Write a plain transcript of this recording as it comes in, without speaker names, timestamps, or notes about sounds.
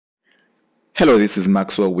Hello, this is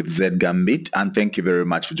Maxwell with Z Gambit, and thank you very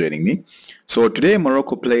much for joining me. So today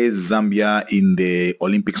Morocco plays Zambia in the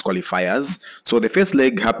Olympics Qualifiers. So the first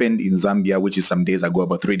leg happened in Zambia, which is some days ago,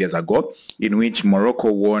 about 3 days ago, in which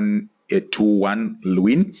Morocco won a 2-1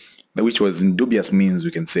 win, which was in dubious means,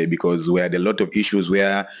 we can say, because we had a lot of issues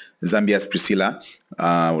where Zambia's Priscilla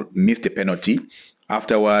missed a penalty.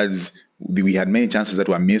 Afterwards, we had many chances that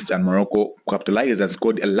were missed, and Morocco capitalized and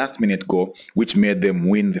scored a last-minute goal, which made them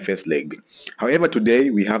win the first leg. However,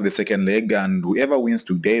 today we have the second leg, and whoever wins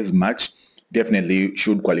today's match definitely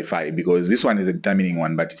should qualify, because this one is a determining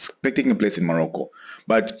one, but it's taking place in Morocco.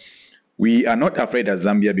 But we are not afraid as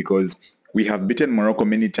Zambia, because we have beaten Morocco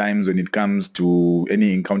many times when it comes to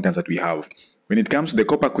any encounters that we have. When it comes to the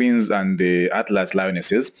Copper Queens and the Atlas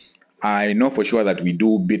Lionesses, I know for sure that we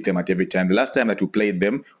do beat them at every time. The last time that we played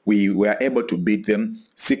them, we were able to beat them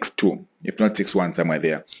 6-2, if not 6-1, somewhere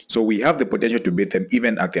there. So we have the potential to beat them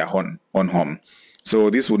even at their on home. So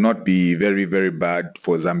this would not be very, very bad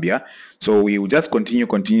for Zambia. So we will just continue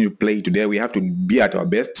to play today. We have to be at our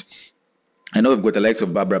best. I know we've got the likes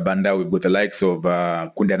of Barbara Banda, we've got the likes of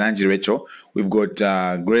Kundananji Rachel, we've got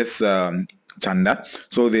Grace Chanda.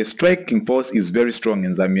 So the striking force is very strong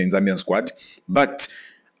in Zambian squad, but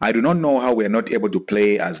I do not know how we are not able to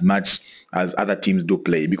play as much as other teams do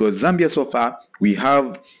play, because Zambia so far, we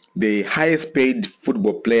have the highest paid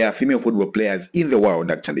female football players in the world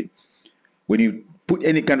actually. When you put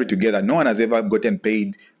any country together, no one has ever gotten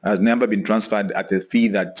paid, has never been transferred at the fee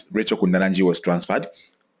that Rachel Kundananji was transferred.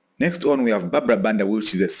 Next on, we have Barbara Banda,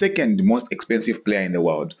 which is the second most expensive player in the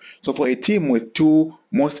world. So for a team with two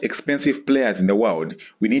most expensive players in the world,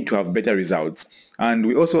 we need to have better results. And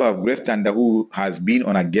we also have Grace Chanda, who has been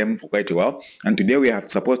on a game for quite a while. And today we are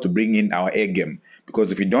supposed to bring in our A game,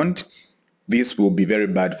 because if we don't, this will be very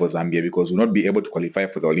bad for Zambia, because we'll not be able to qualify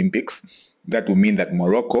for the Olympics. That will mean that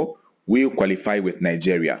Morocco will qualify with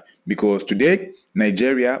Nigeria, because today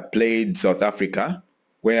Nigeria played South Africa,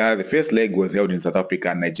 where the first leg was held in South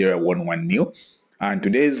Africa and Nigeria won 1-0. And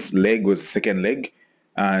today's leg was the second leg,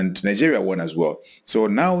 and Nigeria won as well. So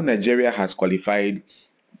now Nigeria has qualified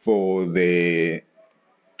for the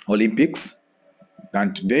Olympics,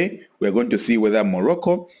 and today we're going to see whether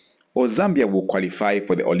Morocco or Zambia will qualify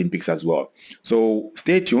for the Olympics as well. So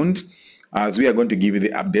stay tuned, as we are going to give you the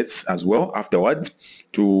updates as well afterwards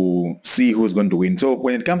to see who's going to win. So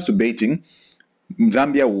when it comes to betting,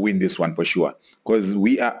 Zambia will win this one for sure, because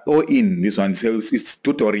we are all in this one. So it's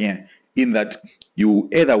tout or rien, in that you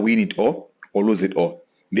either win it all or lose it all.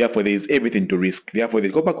 Therefore, there is everything to risk. Therefore, the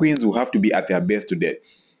Copper Queens will have to be at their best today,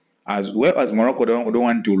 as well as Morocco don't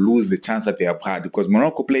want to lose the chance that they have had, because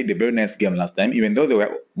Morocco played a very nice game last time. Even though they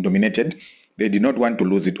were dominated, they did not want to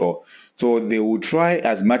lose it all. So they will try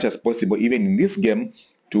as much as possible, even in this game,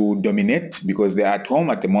 to dominate, because they are at home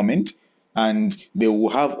at the moment, and they will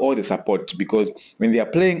have all the support, because when they are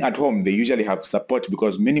playing at home, they usually have support,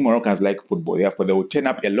 because many Moroccans like football. Therefore, they will turn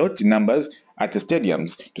up a lot in numbers at the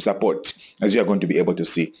stadiums to support, as you are going to be able to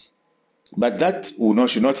see. But that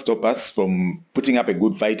should not stop us from putting up a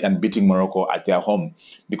good fight and beating Morocco at their home,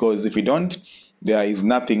 because if we don't, there is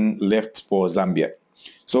nothing left for Zambia.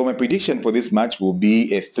 So my prediction for this match will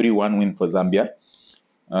be a 3-1 win for Zambia.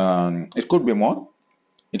 It could be more,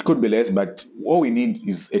 it could be less, but all we need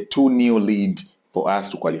is a 2-0 lead for us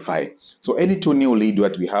to qualify. So any 2-0 lead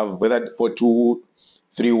that we have, whether 4-2,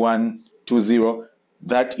 3-1, 2-0,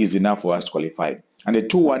 that is enough for us to qualify. And a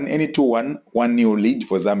 2-1, any 2-1, 1-0 lead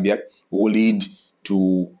for Zambia will lead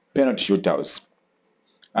to penalty shootouts.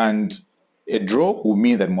 And a draw will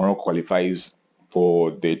mean that Morocco qualifies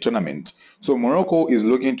for the tournament. So Morocco is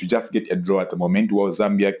looking to just get a draw at the moment, while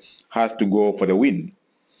Zambia has to go for the win.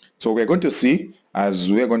 So we're going to see,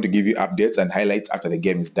 as we're going to give you updates and highlights after the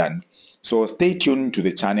game is done. So stay tuned to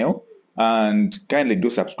the channel, and kindly do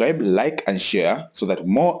subscribe, like and share, so that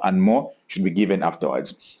more and more should be given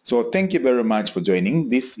afterwards. So thank you very much for joining.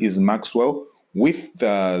 This is Maxwell with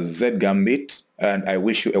Z Gambit, and I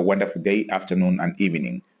wish you a wonderful day, afternoon and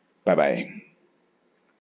evening. Bye-bye.